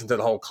listen to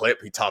the whole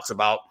clip, he talks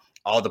about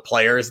all the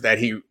players that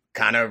he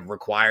kind of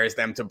requires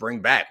them to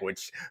bring back,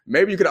 which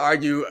maybe you could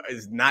argue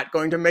is not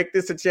going to make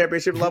this a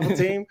championship level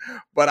team,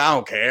 but I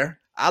don't care.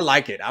 I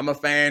like it. I'm a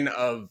fan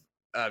of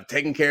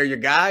taking care of your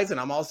guys, and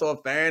I'm also a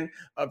fan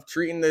of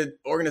treating the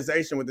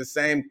organization with the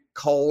same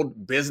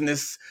cold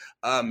business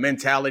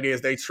mentality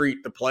as they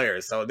treat the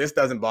players. So this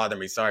doesn't bother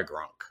me. Sorry,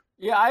 Gronk.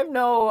 Yeah, I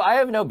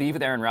have no beef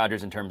with Aaron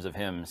Rodgers in terms of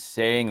him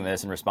saying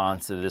this in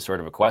response to this sort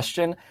of a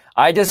question.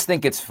 I just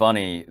think it's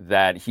funny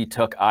that he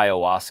took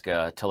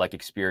ayahuasca to like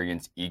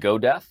experience ego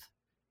death.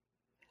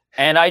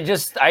 And I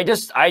just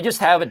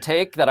have a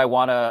take that I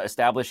want to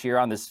establish here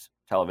on this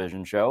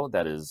television show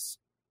that is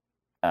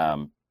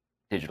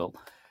digital.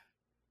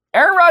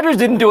 Aaron Rodgers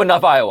didn't do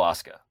enough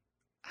ayahuasca.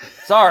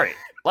 Sorry.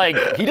 Like,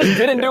 he just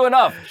didn't do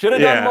enough. Should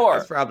have done more.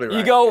 That's probably right.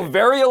 Ego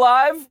very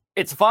alive.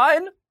 It's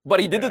fine. But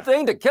he did the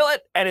thing to kill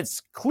it, and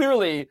it's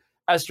clearly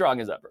as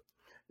strong as ever.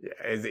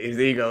 Yeah, his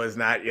ego is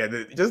not. Yeah,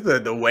 just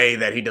the way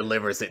that he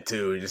delivers it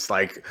too, just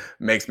like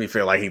makes me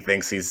feel like he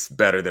thinks he's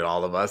better than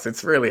all of us.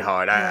 It's really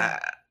hard.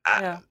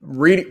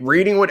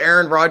 Reading what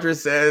Aaron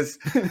Rodgers says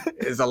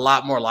is a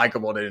lot more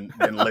likable than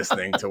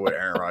listening to what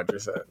Aaron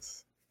Rodgers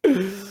says.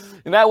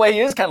 In that way,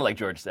 he is kind of like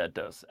George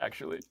Santos,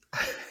 actually.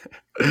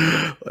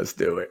 Let's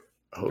do it.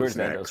 George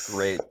Santos,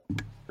 great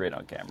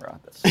on camera.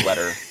 The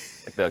sweater.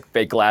 Like the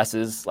fake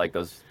glasses, like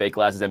those fake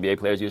glasses NBA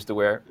players used to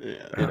wear. Yeah.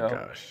 You know?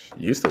 Gosh,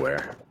 used to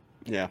wear.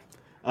 Yeah.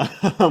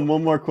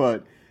 One more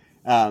quote.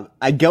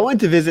 I go in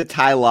to visit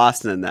Ty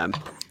Lawson and them.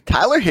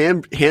 Tyler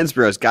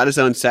Hansborough's got his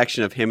own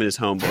section of him and his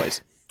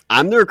homeboys.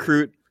 I'm the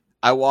recruit.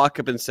 I walk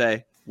up and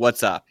say,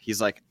 "What's up?"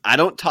 He's like, "I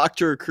don't talk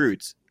to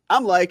recruits."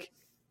 I'm like,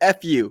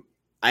 "F you.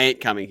 I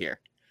ain't coming here."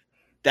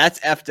 That's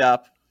effed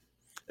up.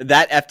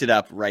 That effed it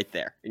up right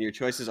there. And your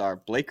choices are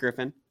Blake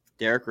Griffin,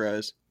 Derrick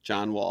Rose,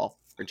 John Wall,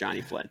 or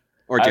Johnny Flynn.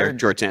 Or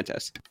George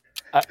Santos.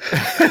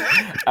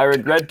 I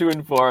regret to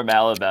inform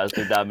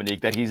Alabaster Dominique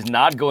that he's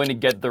not going to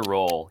get the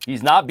role.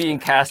 He's not being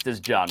cast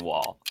as John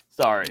Wall.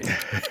 Sorry.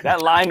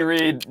 That line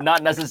read,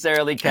 not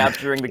necessarily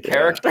capturing the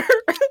character.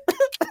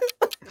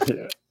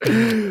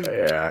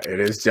 Yeah,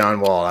 it is John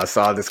Wall. I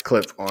saw this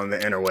clip on the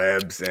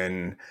interwebs,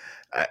 and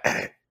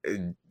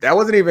that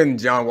wasn't even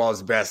John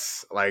Wall's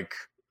best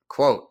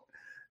quote.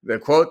 The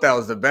quote that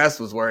was the best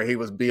was where he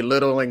was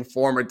belittling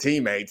former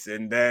teammates,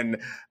 and then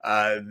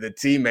the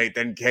teammate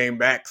then came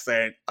back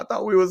saying, "I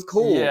thought we was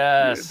cool."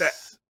 Yes.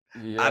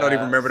 I don't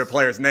even remember the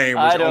player's name,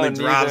 which only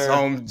drives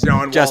home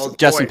John Wall's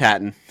Justin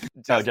Patton.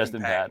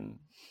 Justin Patton.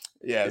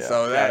 Yeah,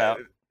 so that shout out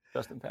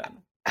Justin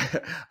Patton.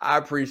 I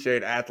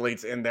appreciate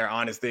athletes in their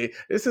honesty.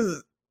 This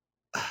is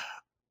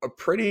a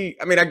pretty,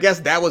 I mean, I guess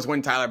that was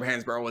when Tyler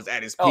Hansborough was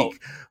at his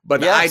peak, but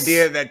the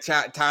idea that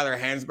Tyler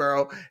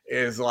Hansborough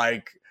is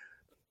like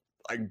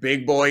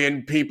big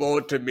boying people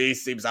to me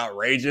seems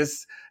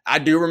outrageous. I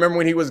do remember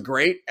when he was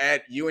great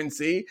at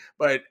UNC,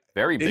 but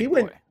very big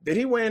boy. Did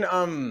he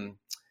win?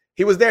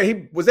 He was there.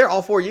 He was there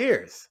all 4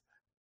 years,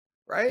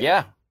 right?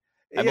 Yeah.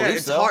 I believe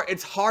it's so. hard.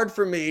 It's hard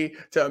for me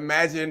to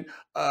imagine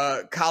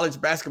a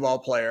college basketball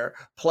player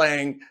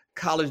playing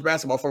college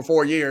basketball for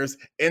 4 years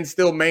and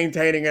still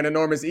maintaining an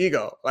enormous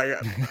ego. Like,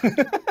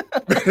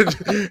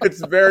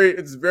 it's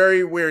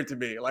very weird to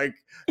me. Like,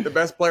 the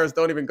best players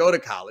don't even go to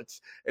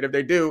college, and if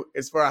they do,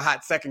 it's for a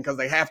hot second because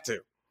they have to.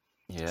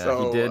 Yeah,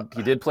 so,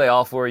 he did play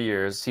all 4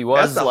 years. He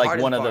was like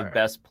one of the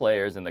best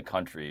players in the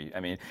country. I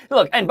mean,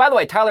 look, and by the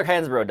way, Tyler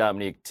Hansborough,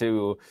 Dominique,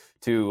 to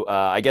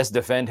I guess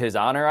defend his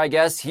honor, I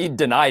guess he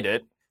denied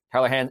it.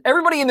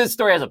 Everybody in this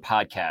story has a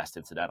podcast,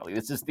 incidentally.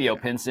 This is Theo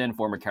Pinson,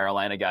 former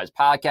Carolina Guys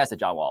podcast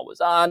that John Wall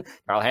was on.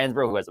 Karl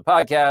Hansbrough, who has a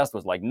podcast,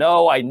 was like,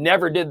 no, I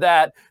never did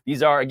that.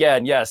 These are,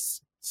 again, yes,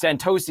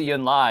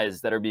 Santosian lies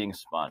that are being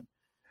spun.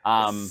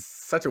 It's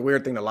such a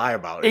weird thing to lie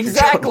about.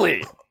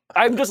 Exactly.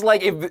 I'm just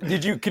like,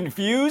 did you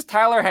confuse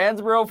Tyler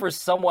Hansbrough for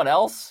someone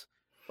else?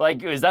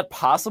 Like, is that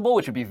possible?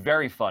 Which would be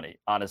very funny,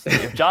 honestly.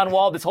 If John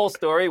Wall, this whole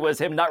story was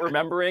him not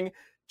remembering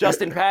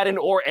Justin Patton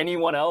or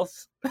anyone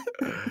else.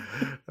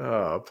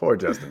 Oh, poor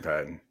Justin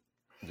Patton.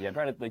 Yeah, I'm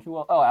trying to think who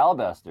else. Oh,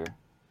 Alabaster.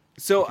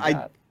 So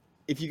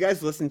if you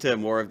guys listen to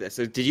more of this,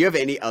 so did you have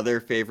any other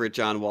favorite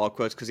John Wall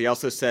quotes? Because he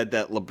also said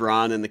that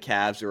LeBron and the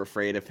Cavs were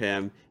afraid of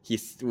him. He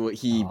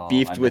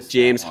beefed with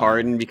James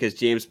Harden because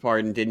James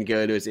Harden didn't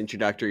go to his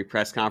introductory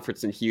press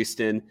conference in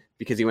Houston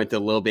because he went to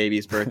Lil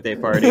Baby's birthday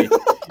party.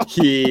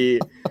 He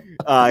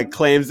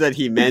claims that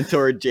he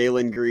mentored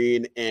Jalen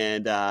Green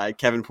and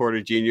Kevin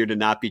Porter Jr. to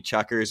not be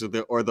chuckers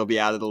or they'll be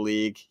out of the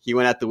league. He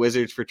went at the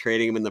Wizards for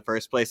trading him in the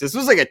first place. This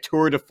was like a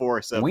tour de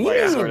force of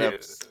like, sort of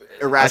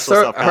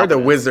irrational I heard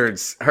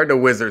the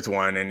Wizards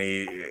one, and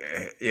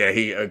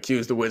he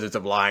accused the Wizards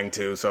of lying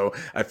too. So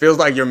it feels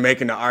like you're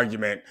making the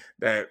argument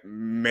that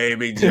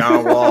maybe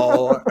John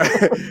Wall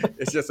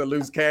is just a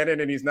loose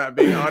cannon and he's not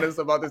being honest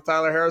about this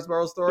Tyler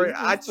Hansbrough story.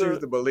 I choose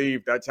to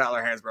believe that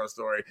Tyler Hansbrough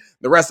story.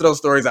 The rest of those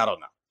stories, I don't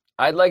know.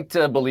 I'd like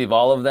to believe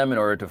all of them in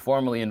order to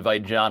formally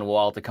invite John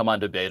Wall to come on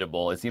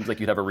Debatable. It seems like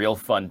you'd have a real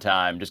fun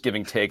time just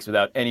giving takes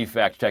without any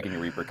fact-checking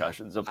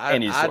repercussions of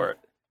any sort.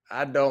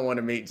 I don't want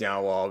to meet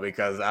John Wall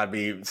because I'd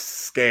be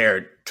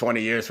scared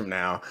 20 years from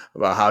now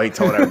about how he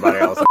told everybody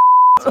else.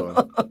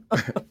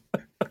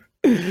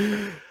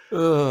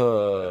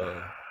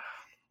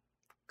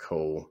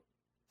 Cool.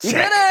 You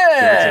did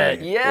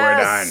it!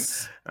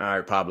 Yes! We're done. All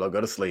right, Pablo,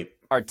 go to sleep.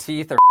 Our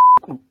teeth are...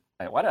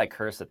 Why did I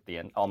curse at the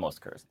end?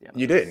 Almost cursed at the end.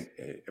 You didn't.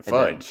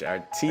 Fudge.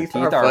 Our teeth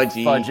are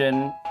fudgy.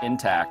 Fudging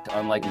intact,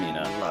 unlike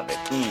Mina. Love it.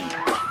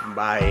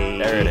 Bye.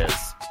 There it is.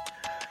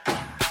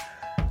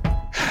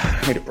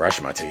 I need to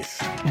brush my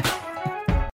teeth.